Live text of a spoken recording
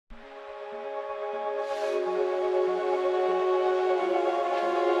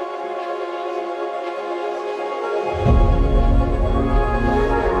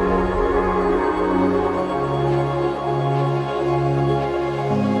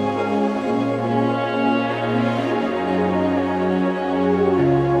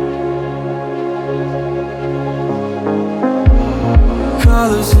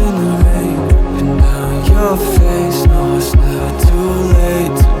was in the rain, and now your face. No, it's never too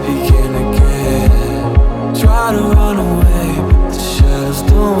late to begin again. Try to run away, but the shadows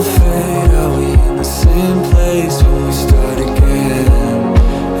don't fade. Are we in the same place when we start again?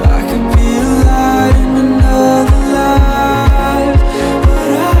 I could be a light in another life, but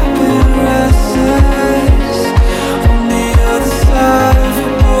I've been restless on the other side of a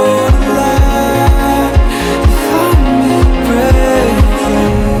borderline. You found me breathless.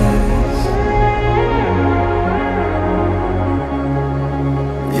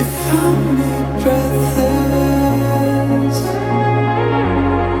 You found me breathless.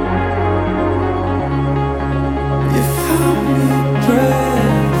 You found me breathless.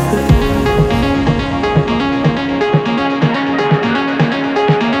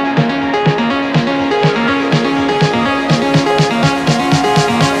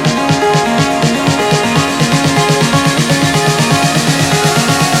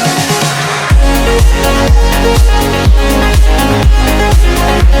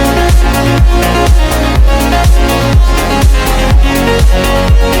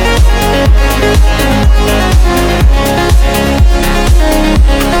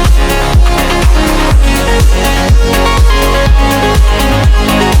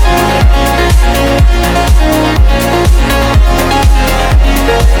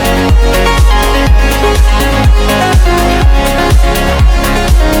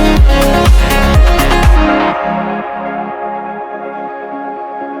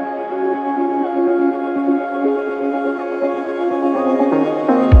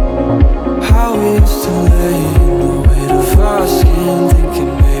 How we used to lay in the weight of our skin,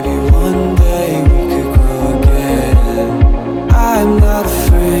 thinking maybe one day we could grow again. I'm not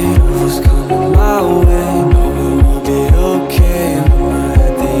afraid of what's coming my way. No, it won't be okay when we're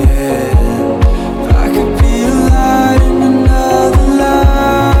at the end. I could be a light in another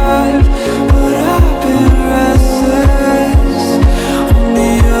life, but I've been restless on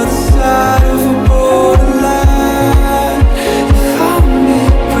the other side of a borderline. You found me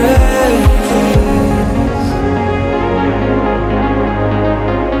breathless.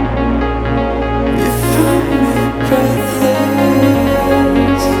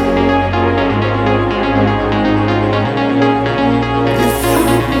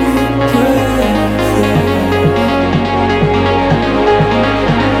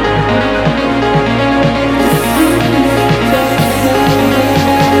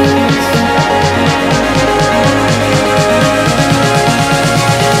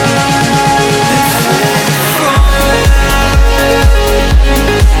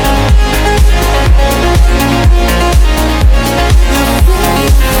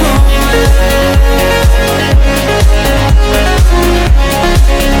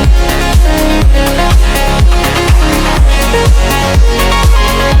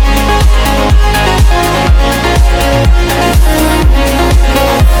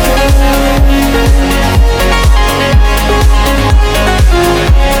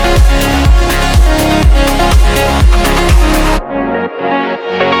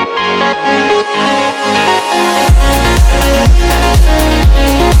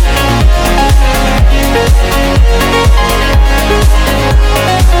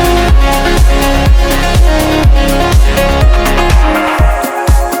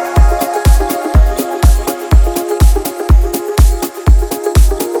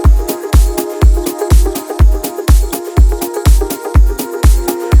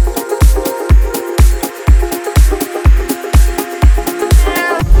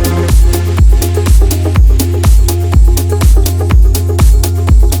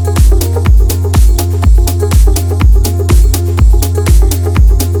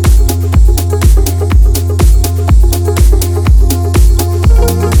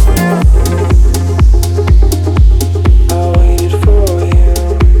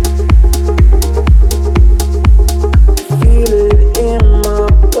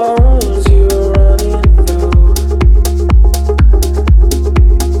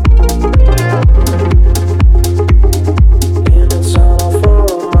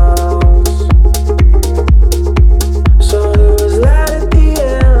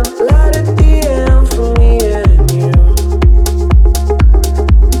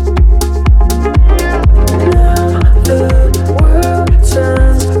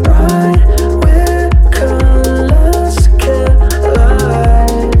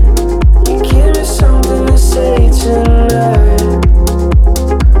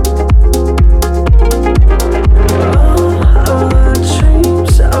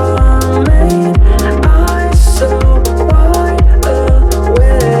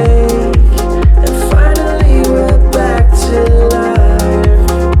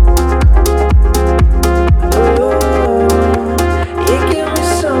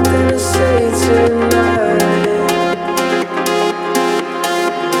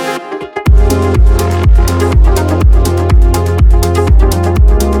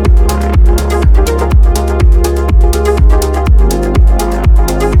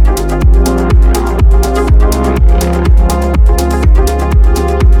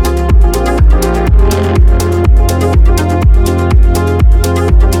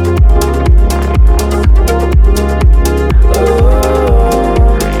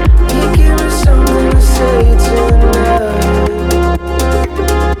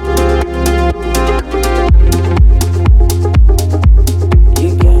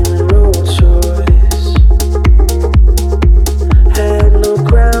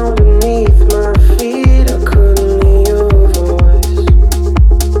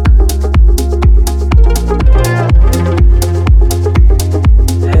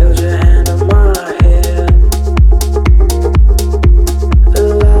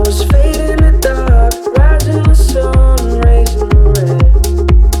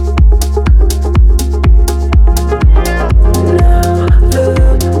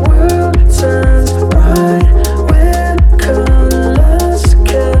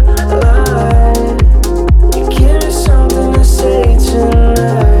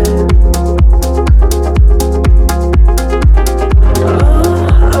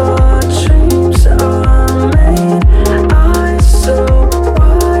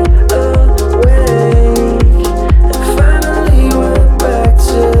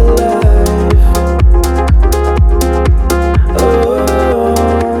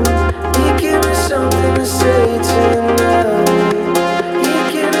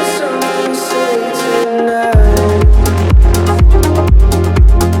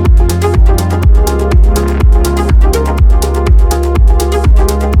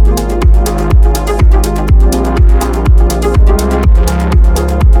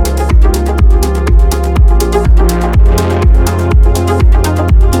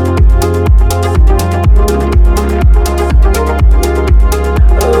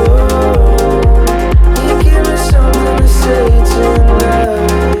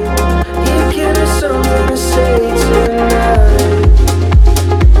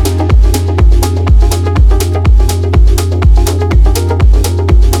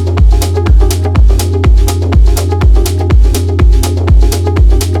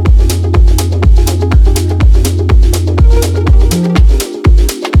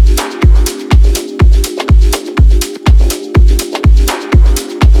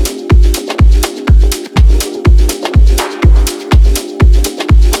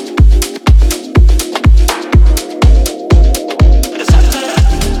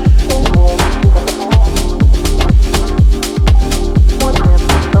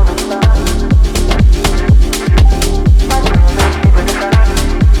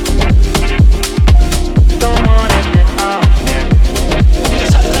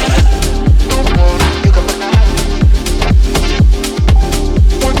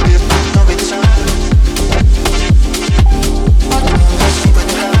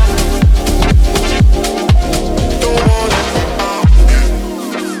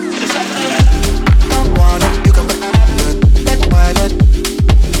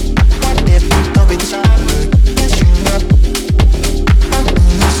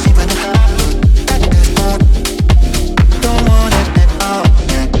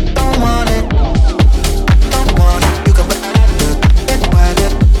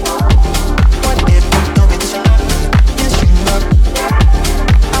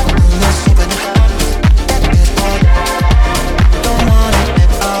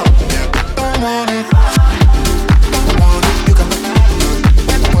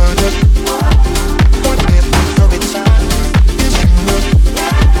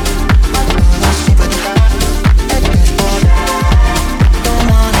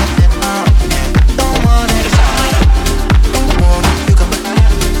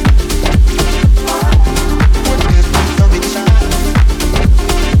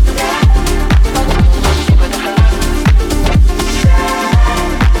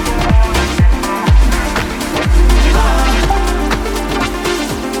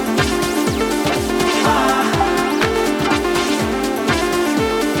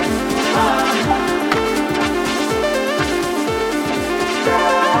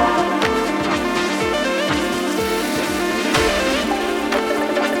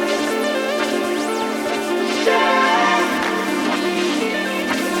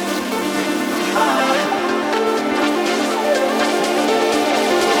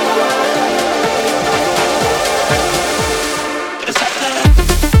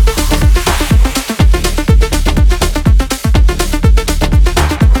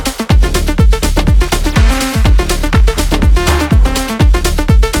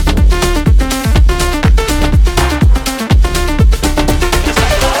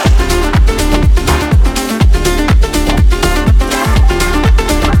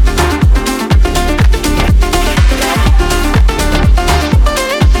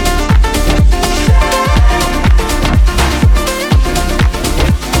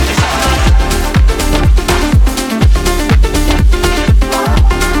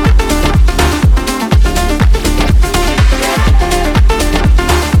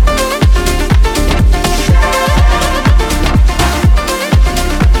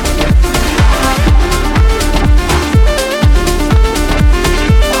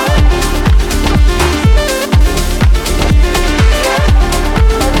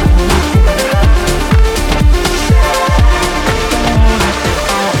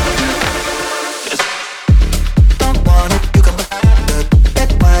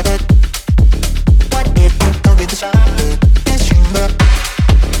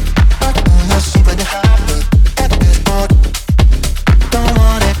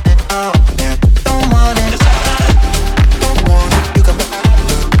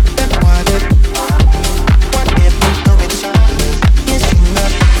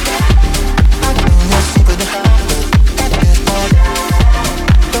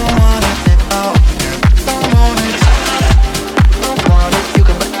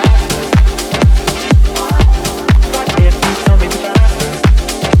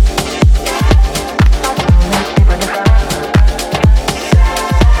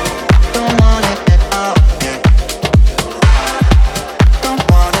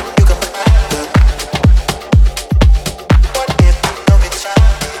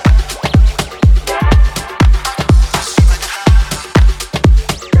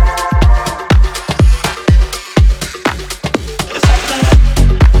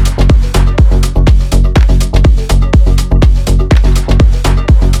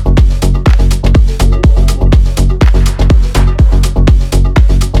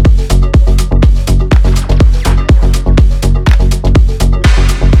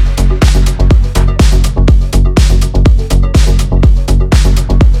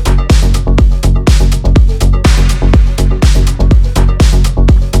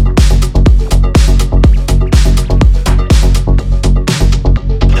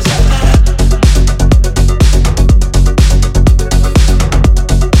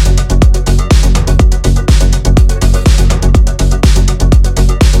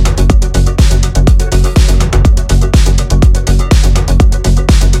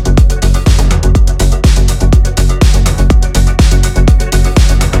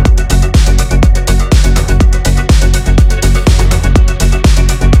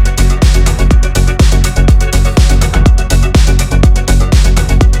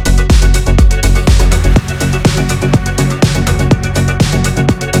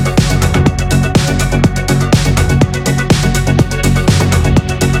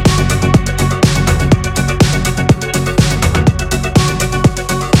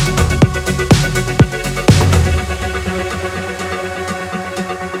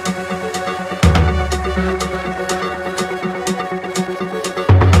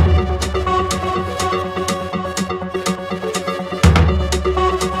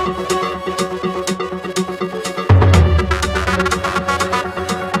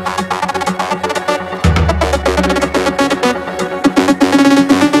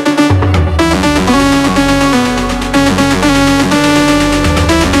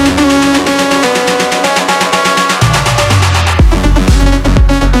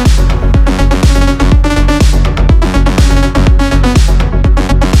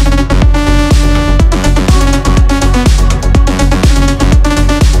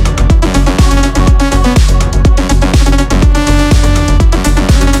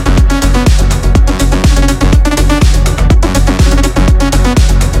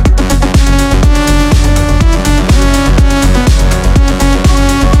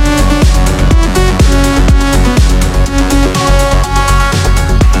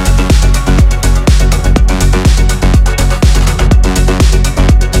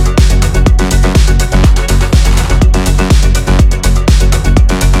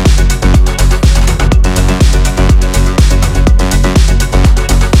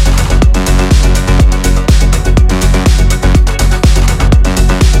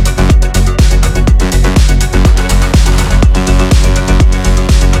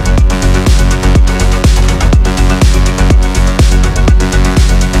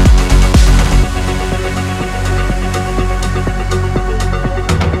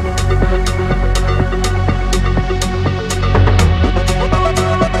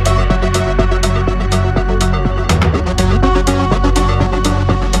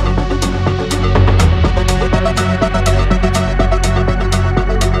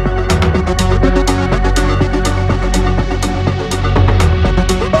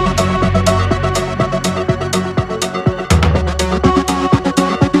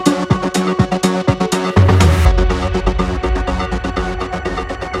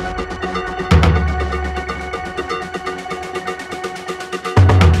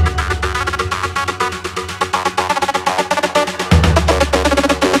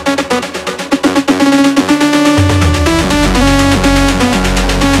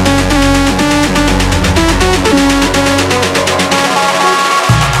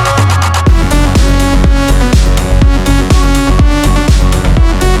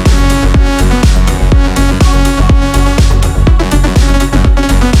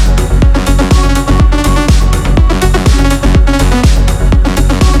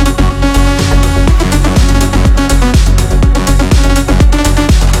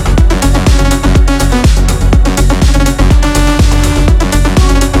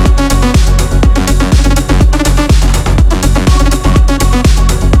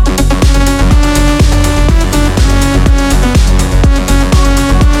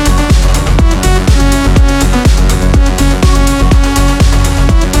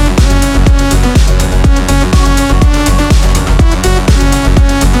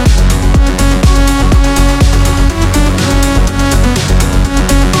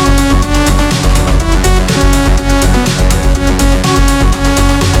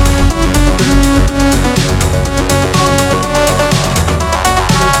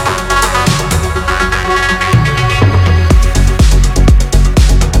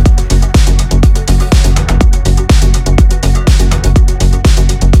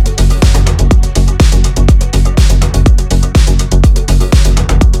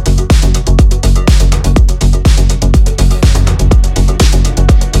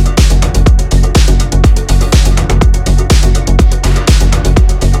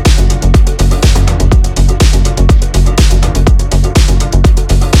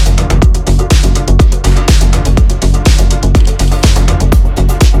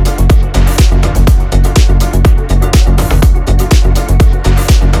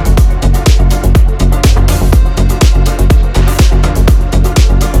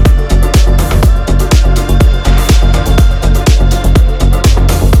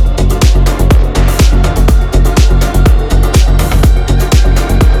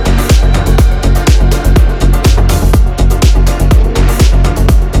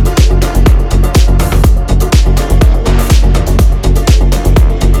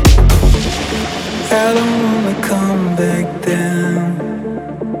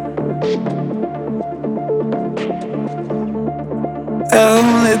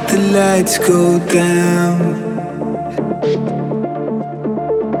 Don't let the lights go down.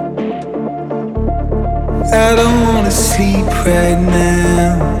 I don't wanna sleep right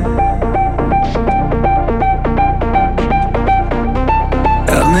now.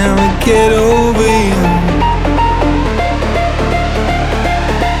 I'll never get over you.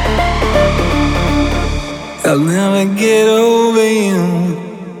 I'll never get over you.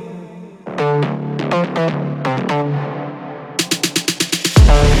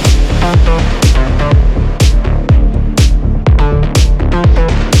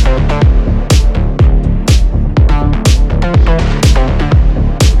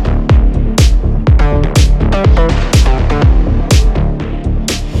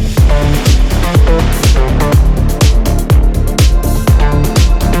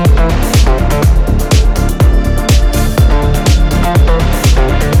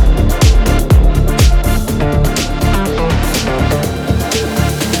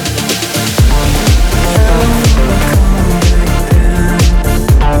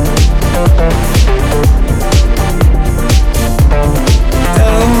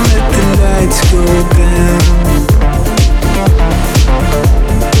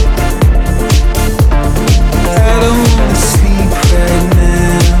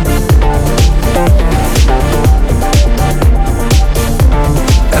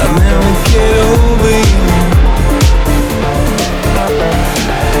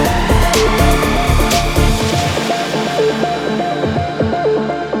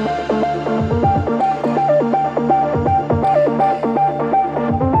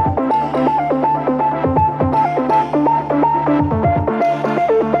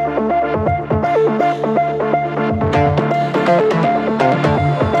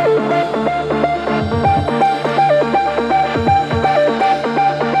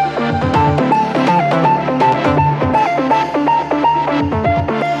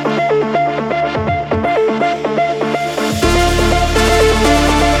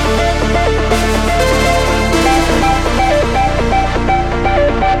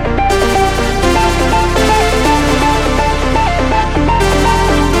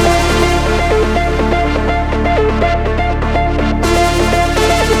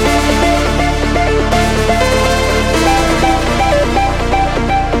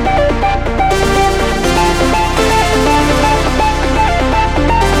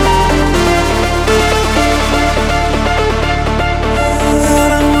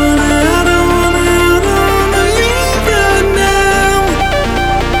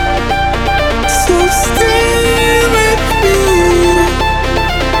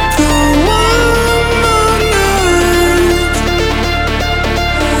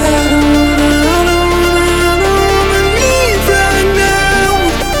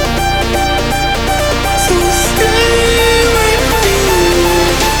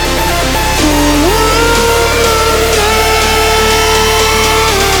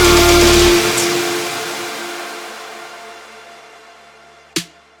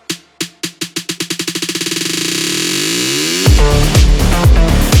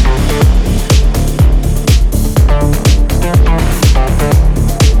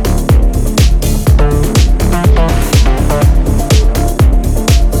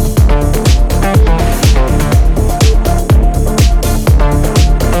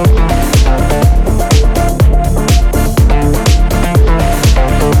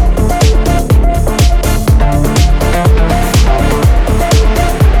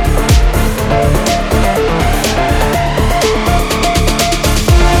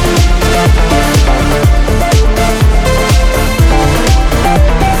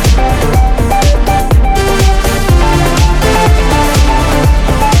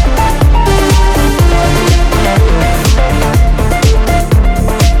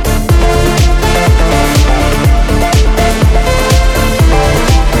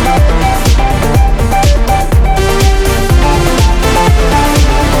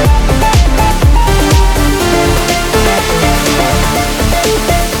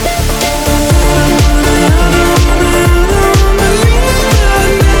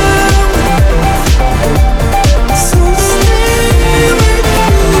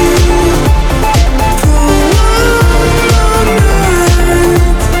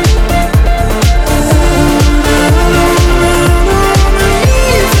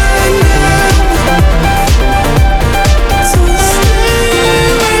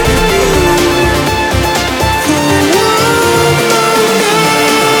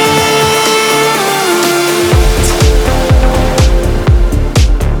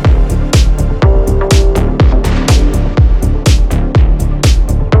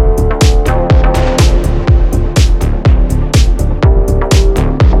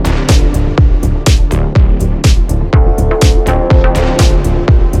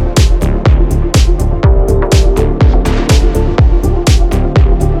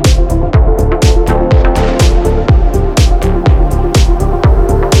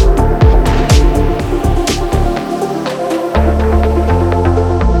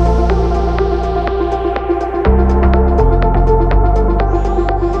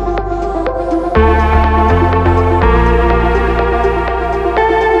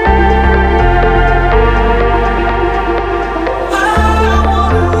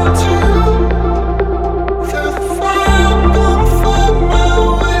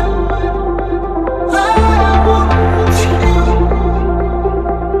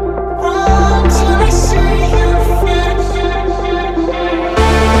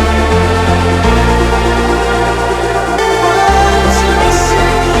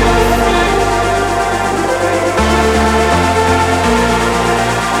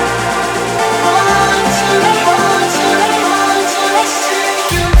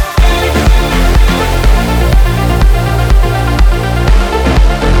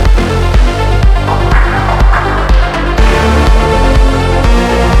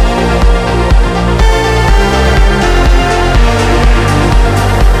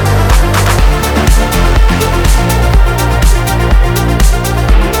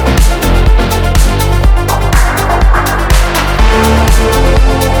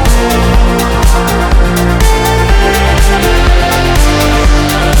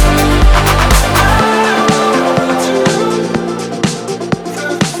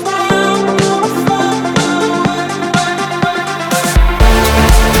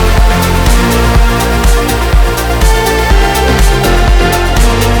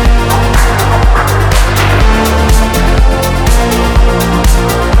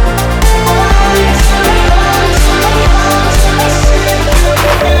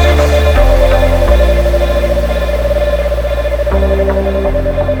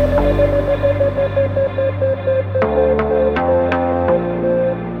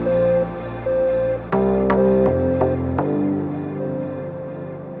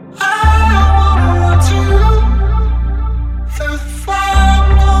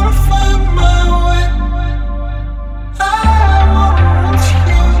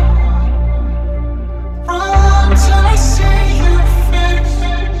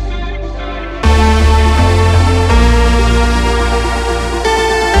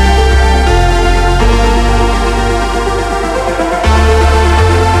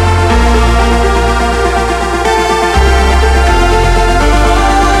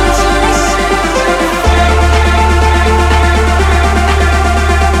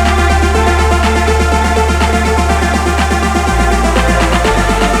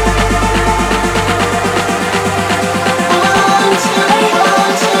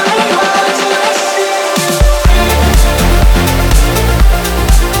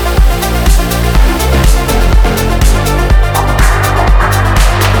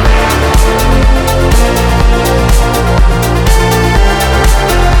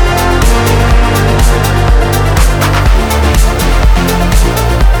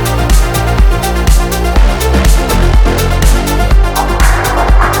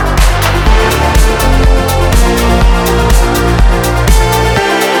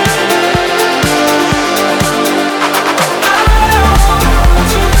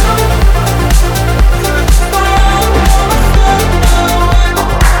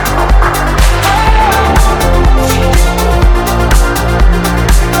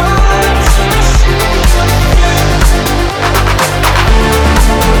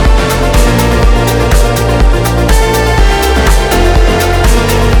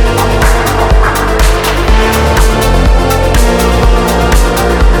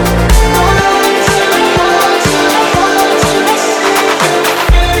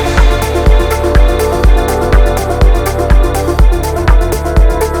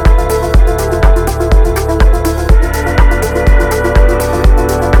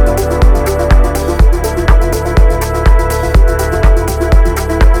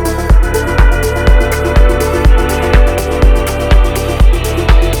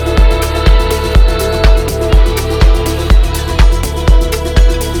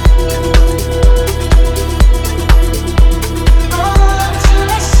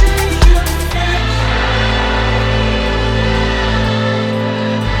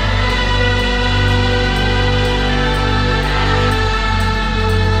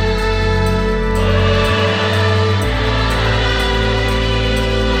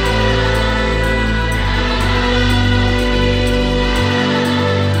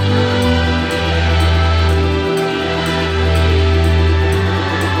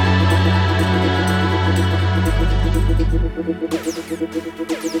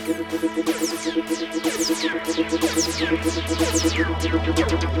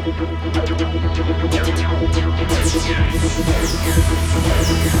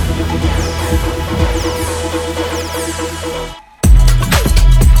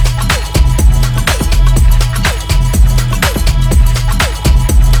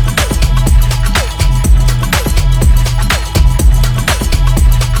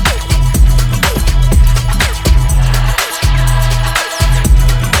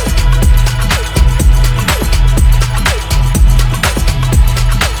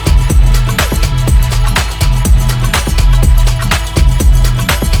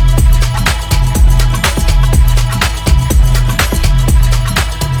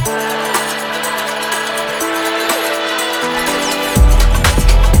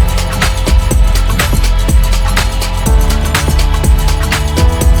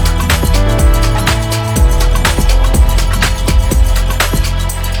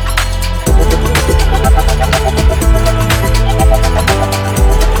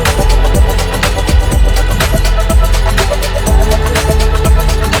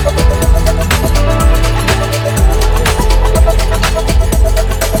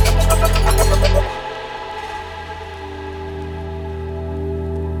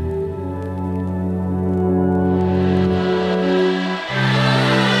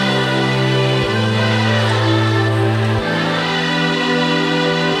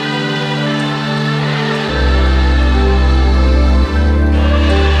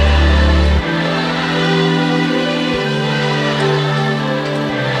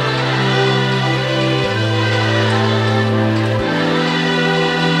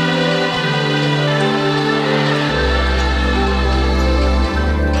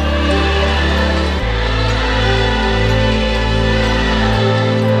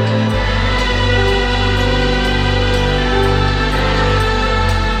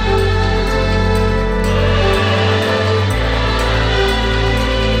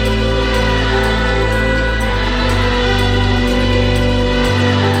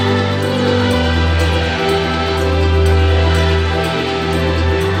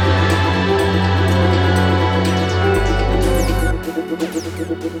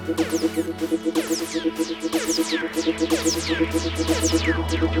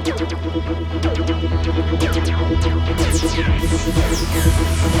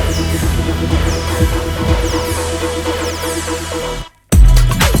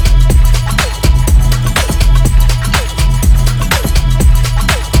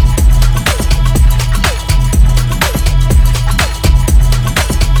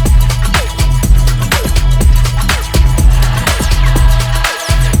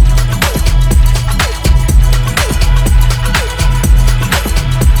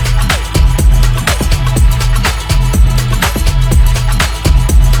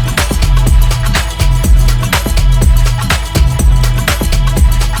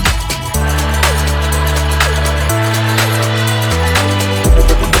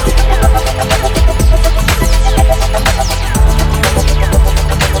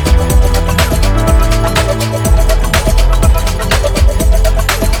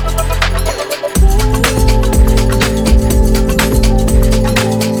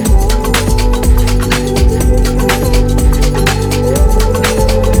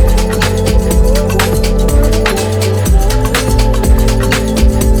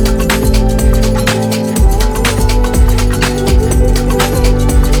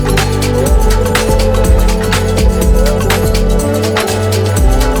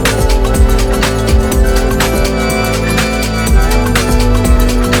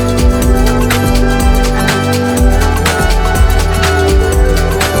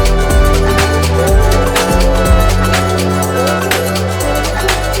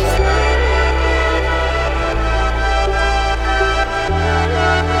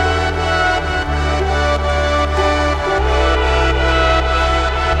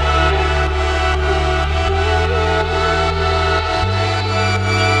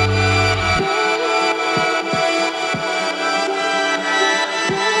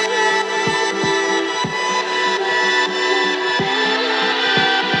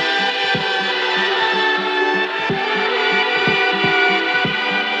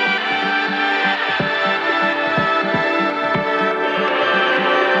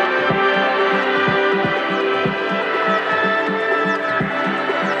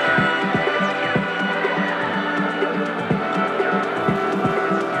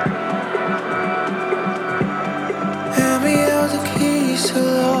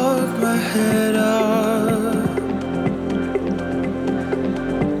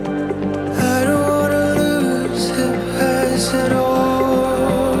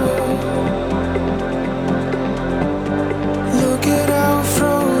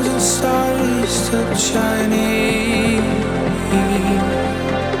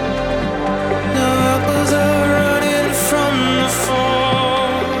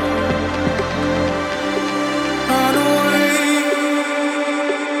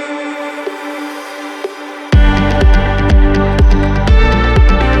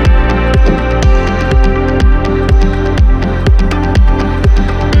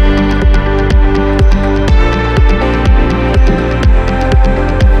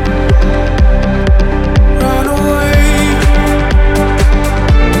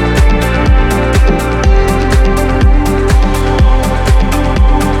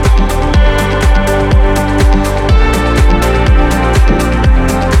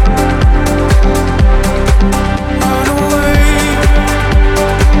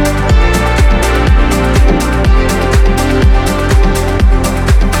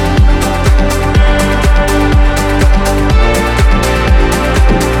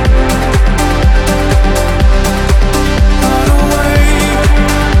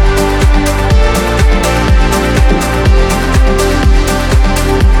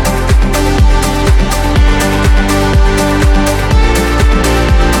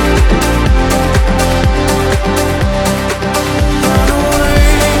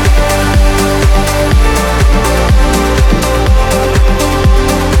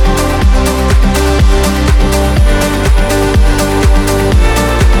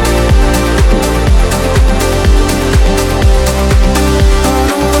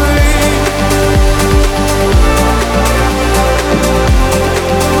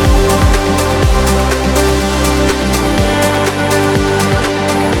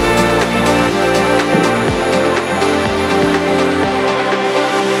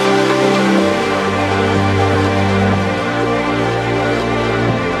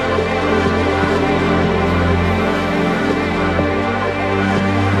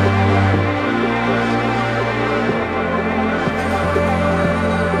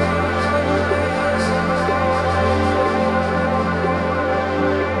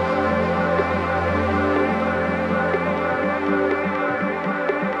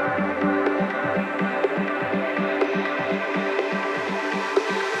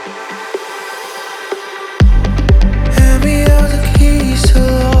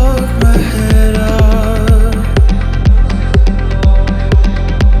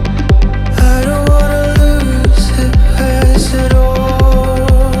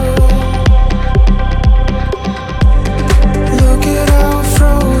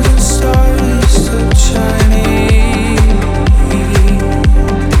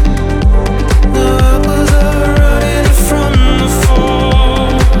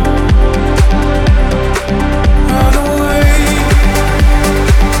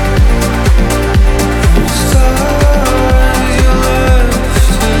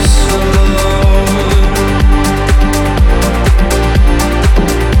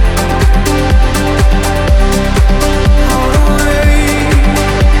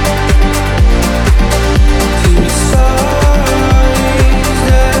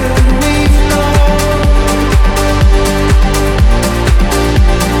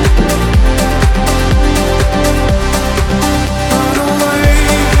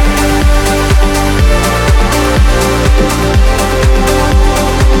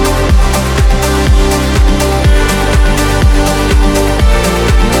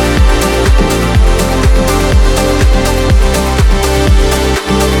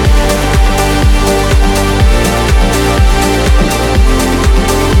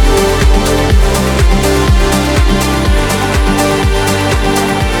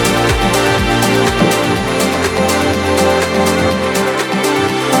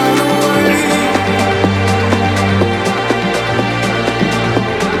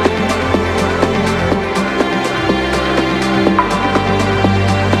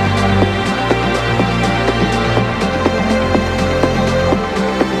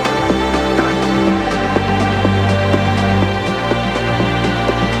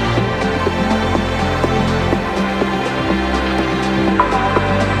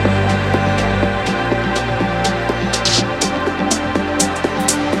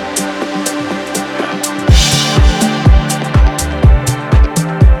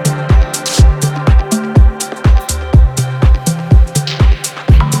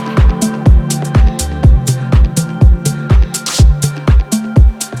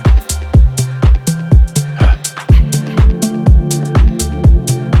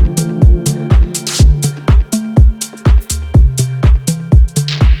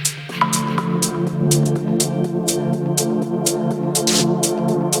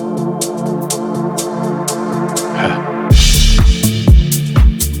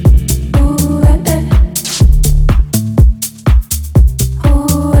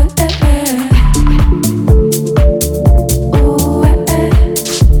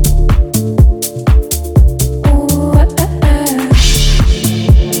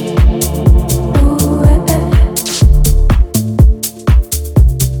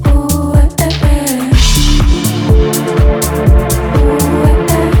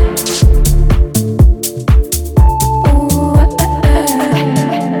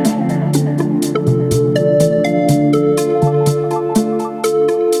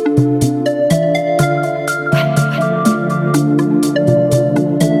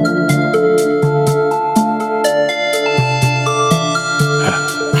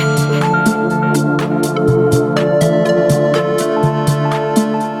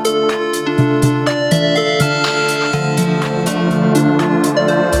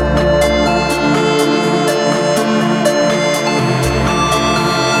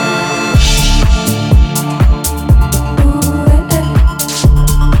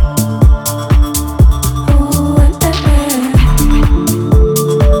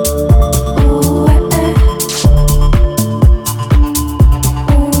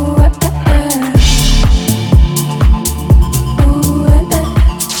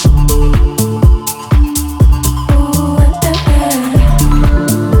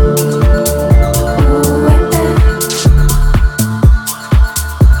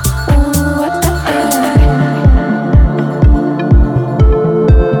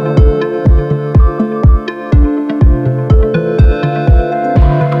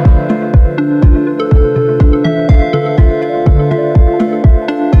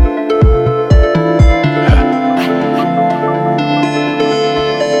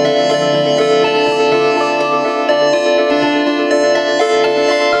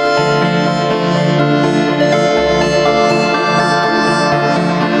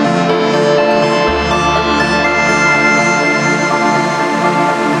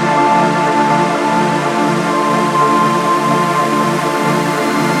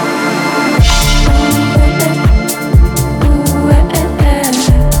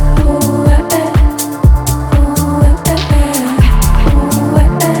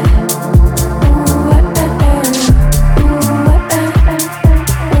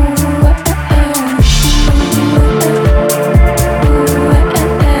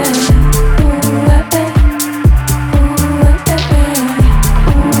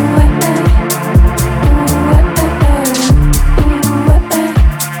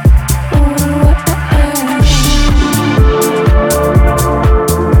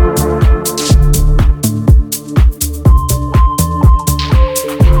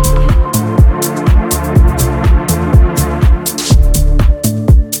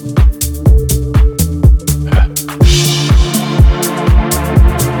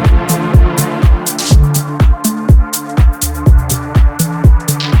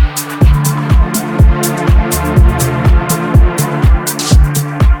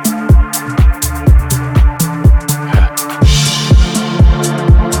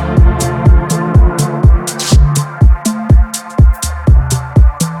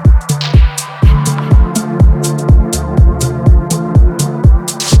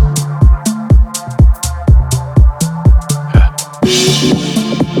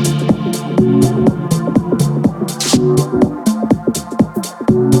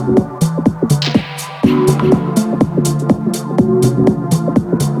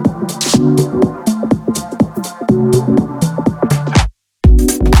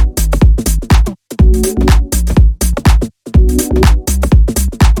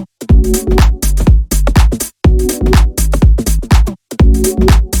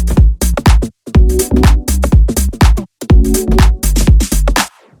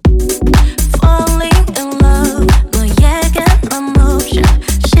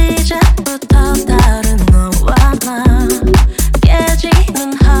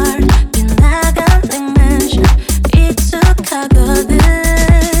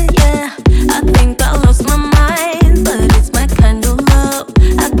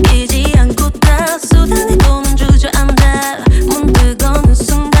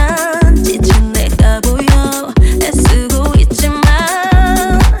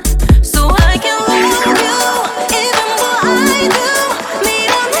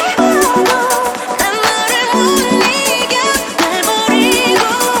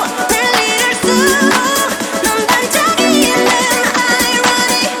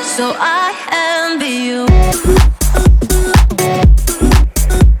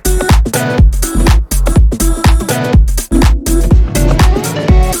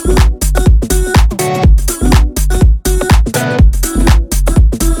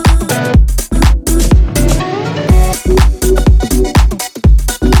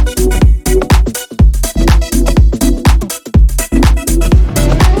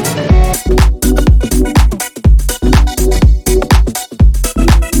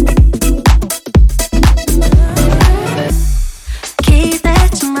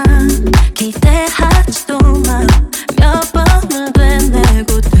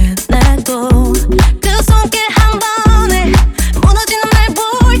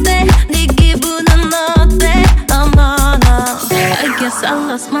 Guess I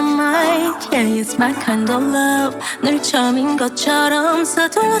lost my mind. Yeah, it's my kind of love. 늘 처음인 것처럼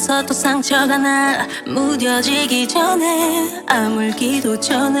서툴러서도 상처가 나. 무뎌지기 전에 아물기도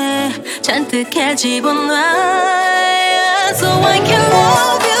전에 잔뜩 해집어놔. So I can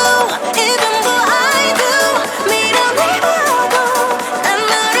love you even though I do. 밀어내봐도 난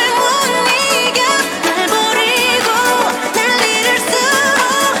너를 못 이겨. 날 버리고 날 잃을수록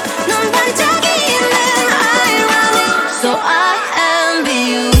넌 반짝이는 irony. So I envy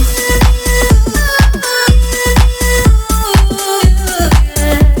you.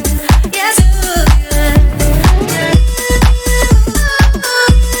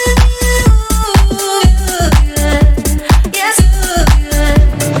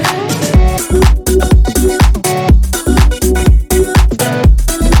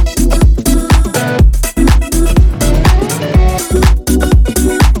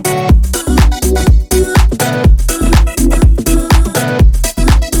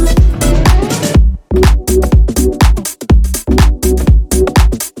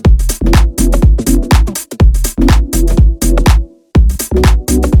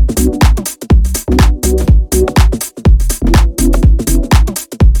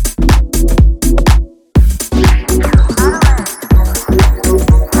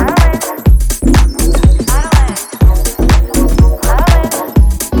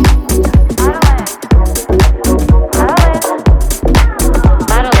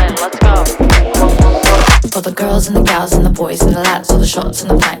 And the gals and the boys and the lads, all the shots and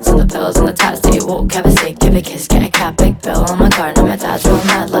the pints and the pills and the tats. Do you walk, have a seat, give a kiss, get a cat, big bill on my card, and my dad's real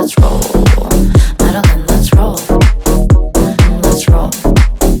mad. Let's roll, Madeline, let's roll, let's roll,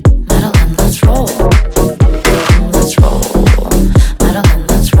 Madeline, let's roll, let's roll, Madeline,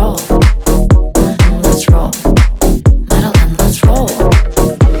 let's roll, let's roll, Madeline, let's roll.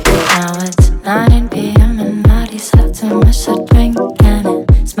 Now it's 9 p.m. and Maddie's had too much to drink, and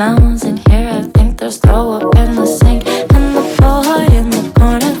it smells in here. I think there's throw up in the sink, and the boy in the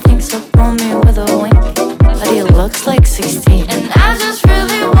corner thinks he'll pull me with a wink, but he looks like 16. And I just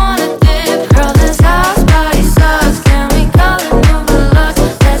really wanna dip. Girl, this house party sucks. Can we call it new deluxe?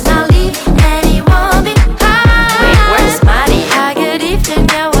 Let's not leave anyone behind. Wait, where's Maddie? I get evening,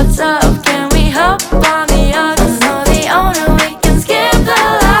 yeah, what's up? Can we hop on the yacht? I know the owner, we can skip the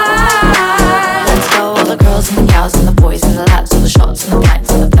line. Let's go, all the girls and the gals and the boys and the lads, all the shots and the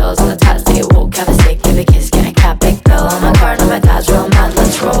pints and the pills and the tats. Take a walk, have a steak, give a kiss, get a cat, big bill on my card, and my dad's real mad.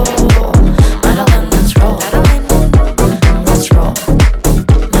 Let's roll, Madeline, let's roll, let's roll,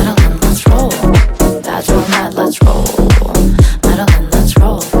 Madeline, let's roll. Dad's real mad. Let's roll, Madeline, let's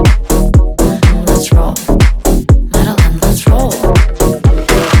roll, let's roll, Madeline, let's roll,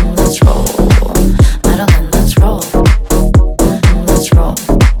 let's roll, Madeline, let's roll, let's roll,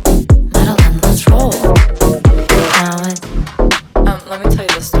 Madeline, let's roll. Now it's let me tell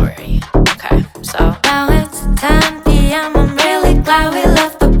you the story. Okay, so now it's 10 p.m. I'm really glad we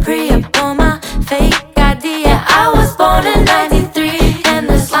left the pre-up on my fake ID. Yeah, I was born in 93, and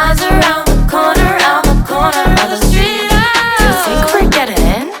this line's around the corner of the street. Do you think we're getting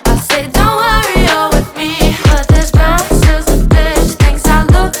in? I say don't worry, you're with me, but this bouncer's a bitch, thinks I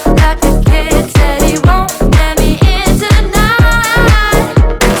look like a kid. Said he won't let me in tonight.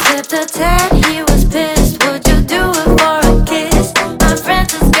 Sipped a 10, he was pissed. Would you do it for a kiss? My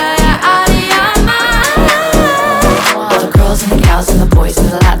Francis got you out of your mind. All the girls and the gals and the boys and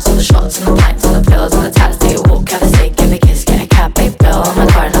the lads, all the shots and the pints and the pills and the tats. Take a walk, have a steak, give a kiss, get a cat, big bill on my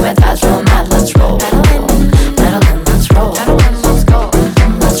card, and my dad's real mad. Let's roll, Madeline, let's roll, let's go,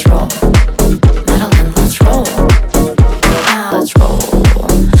 let's roll, Madeline, let's roll, let's roll,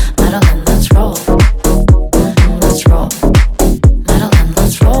 Madeline, let's roll, let's roll, Madeline,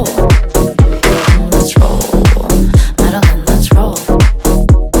 let's roll, let's roll, Madeline, let's roll,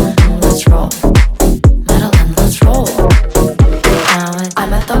 let's roll, Madeline, let's roll.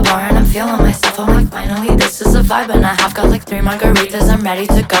 I'm at the bar and I'm feeling myself. I'm like, finally, this is a vibe, and I have got like 3 margaritas. I'm ready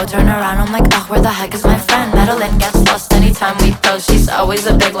to go. Turn around, I'm like, oh, where the heck is my friend? Madeline gets lost anytime we go. She's always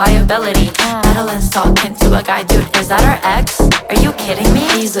a big liability. Madeline's talking to a guy, dude. Is that her ex? Are you kidding me?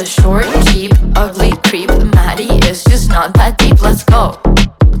 He's a short, cheap, ugly creep. Maddie is just not that deep. Let's go,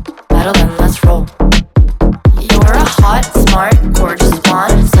 Madeline, let's roll. You're a hot, smart, gorgeous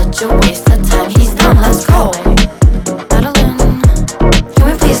blonde. Such a waste of time. He's done. Let's go, Madeline. Can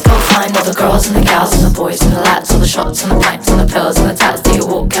we please go find all the girls and the gals and the boys and the lads, all the shots and the pints and the pills and the tats. Do you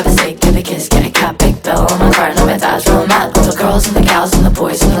walk, have a steak, give a kiss, get a cat, big bill on my card, and my dad's real mad. All the girls and the gals and the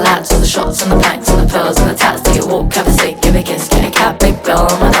boys and the lads, all the shots and the pints and the pills and the tats. Do you walk, have a steak, give a kiss, get a cat, big bill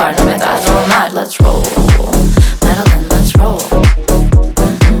on my card, and my dad's real mad. Let's roll, Madeline, let's roll,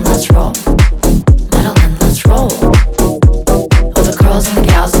 let's roll, Madeline, let's roll. All the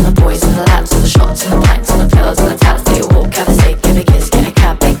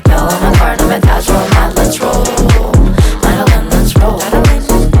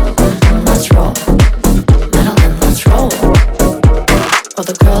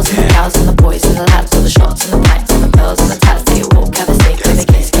For the girls and the gals and the boys and the lads, all the shots and the pints and the pills and the tats. Take a walk, have a steak, give a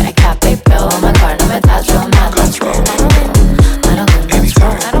kiss, get a cab, big bill on my card. Now my dad's real mad. Let's roll. Madeline, let's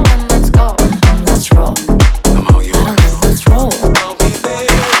roll. Madeline, let's go. Let's roll. Madeline, let's roll. I'll be there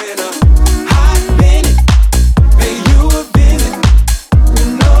in a hot minute. Pay you a visit.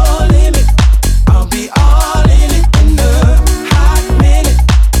 No limit. I'll be all in it in a hot minute.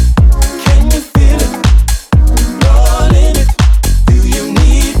 Can you feel it? No limit. Do you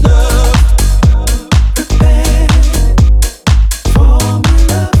need love? Prepare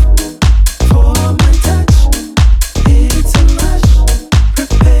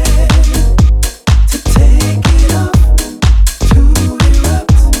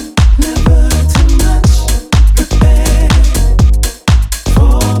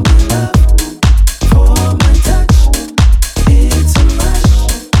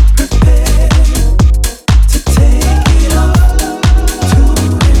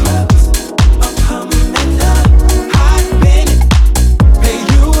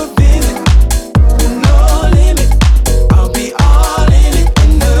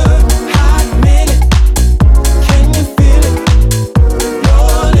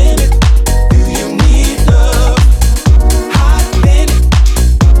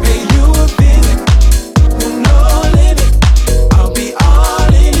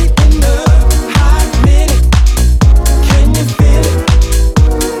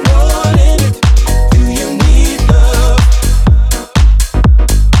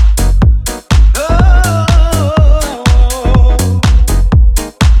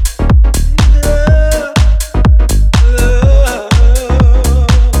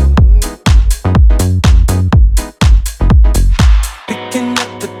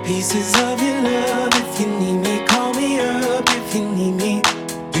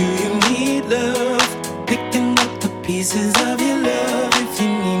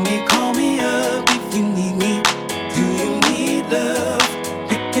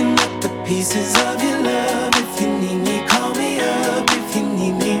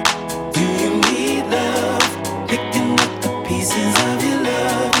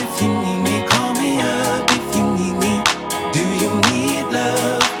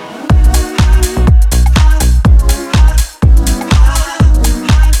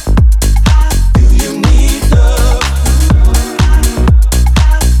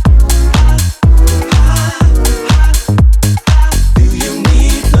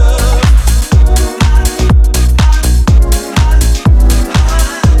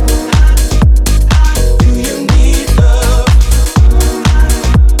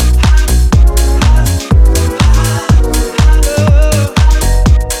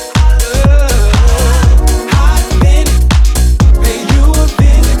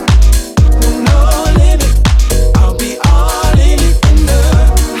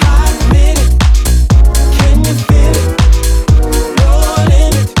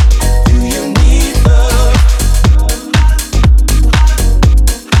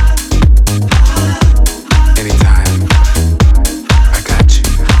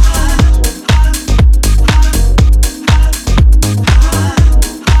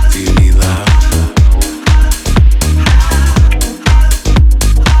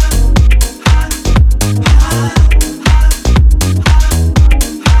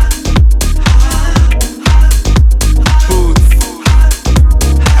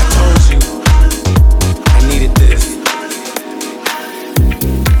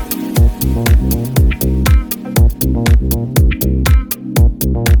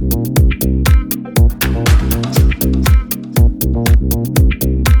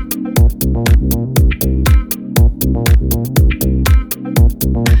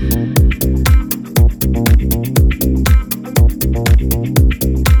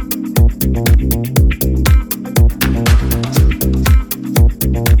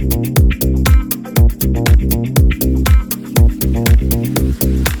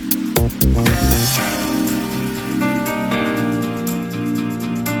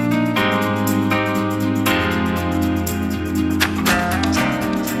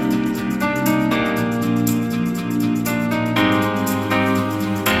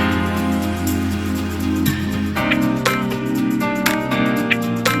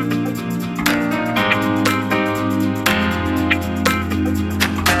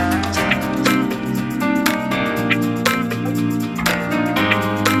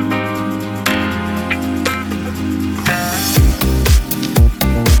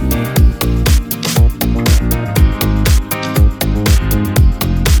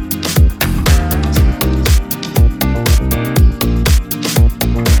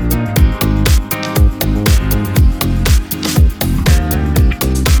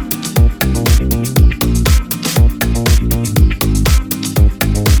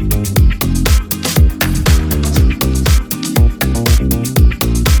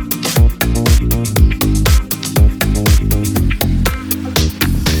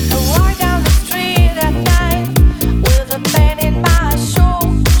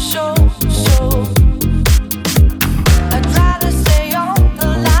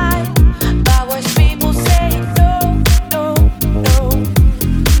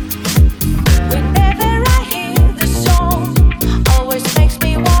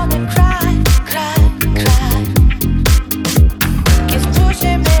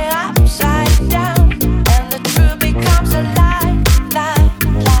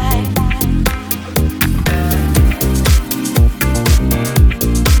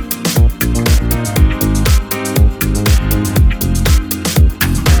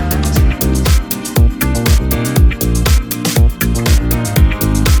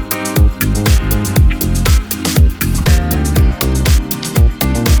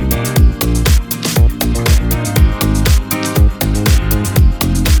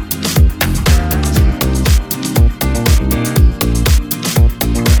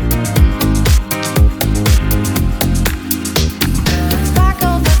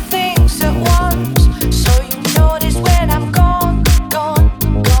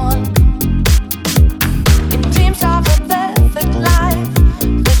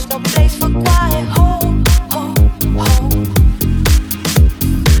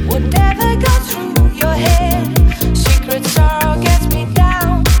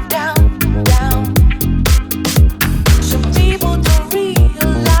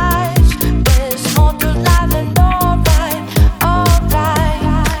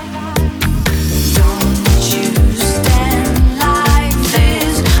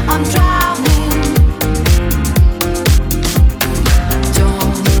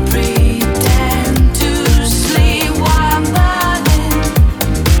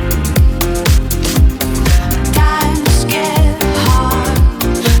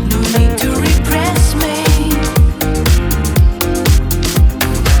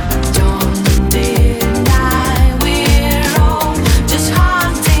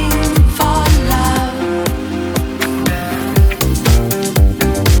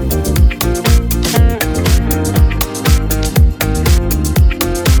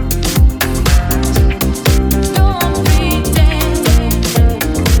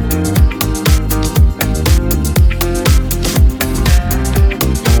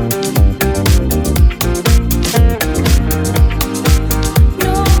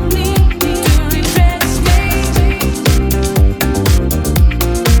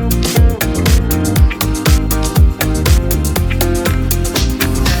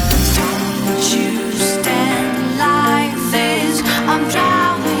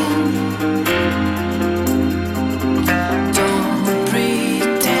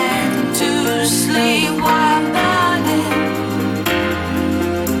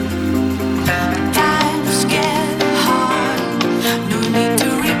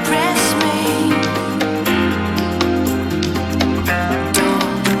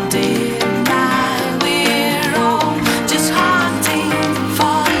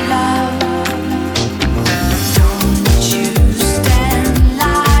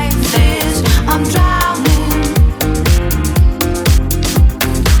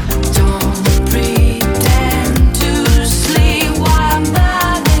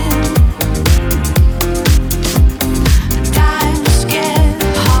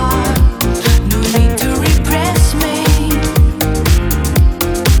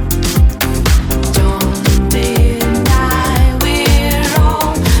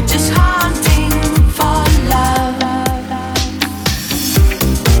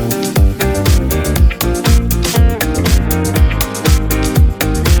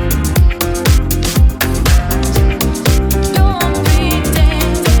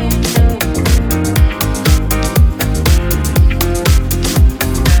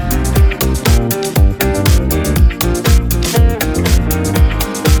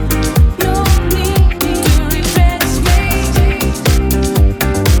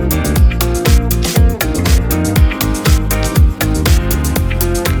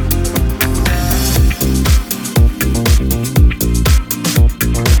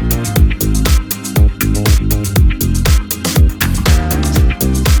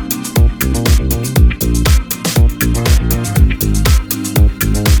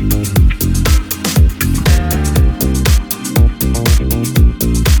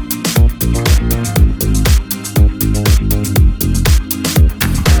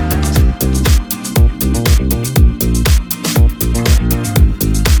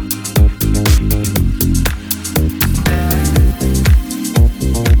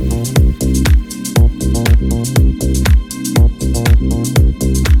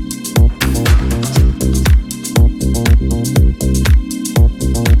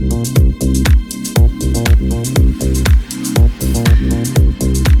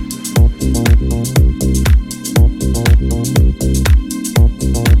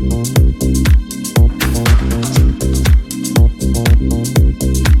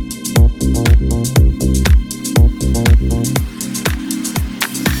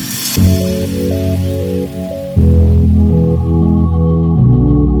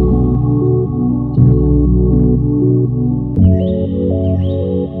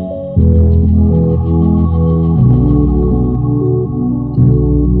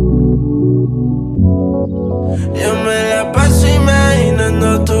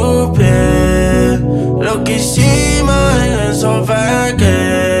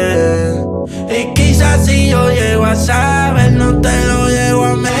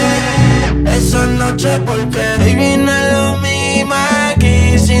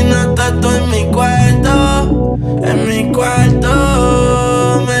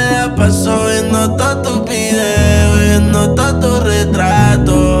cuarto. Me la paso viendo todos tus videos, viendo todo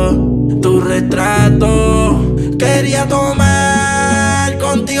tu retrato. Quería tomar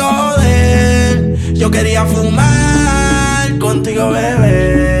contigo, joder. Yo quería fumar contigo,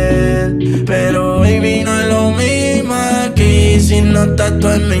 beber. Pero baby, no es lo mismo aquí si no estás tú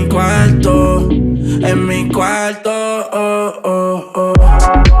en mi cuarto. En mi cuarto, oh, oh, oh.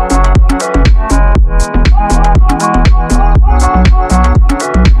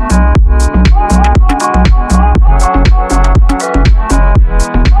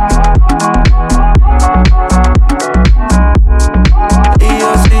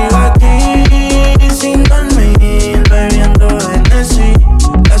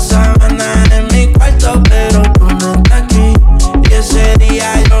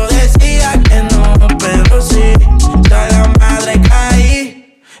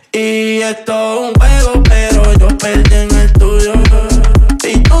 Esto es un juego, pero yo perdí en el tuyo.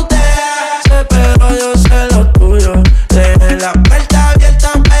 Y tú te haces, pero yo sé lo tuyo. Dejé la puerta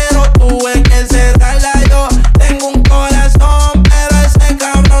abierta, pero tuve que cerrarla yo. Tengo un corazón, pero ese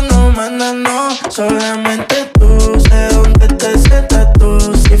cabrón no manda, no. Solamente tú, sé dónde te sientas tú.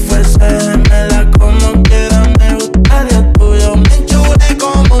 Si fuese gemela como quiera, me gustaría tuyo. Me enchulé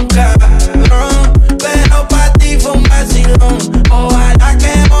como un cabrón, pero pa' ti fue un vacilón. Ojalá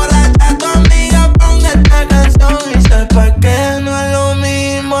que no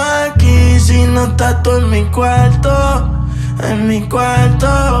estás tú en mi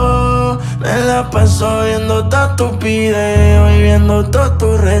cuarto. Me la paso viendo todos tus videos y viendo todo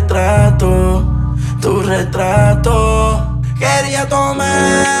tu retrato. Quería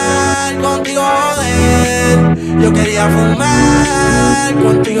tomar contigo, joder. Yo quería fumar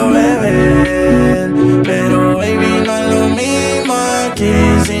contigo, beber. Pero baby, no es lo mismo aquí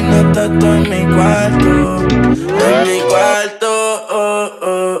si no estás tú en mi cuarto. En mi cuarto, oh,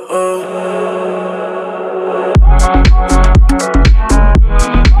 oh, oh.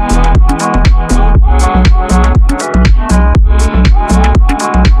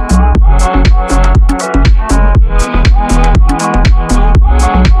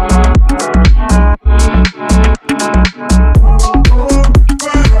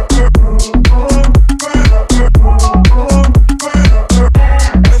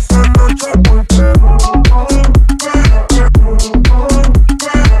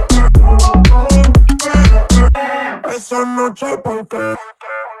 Esa noche, ¿por qué?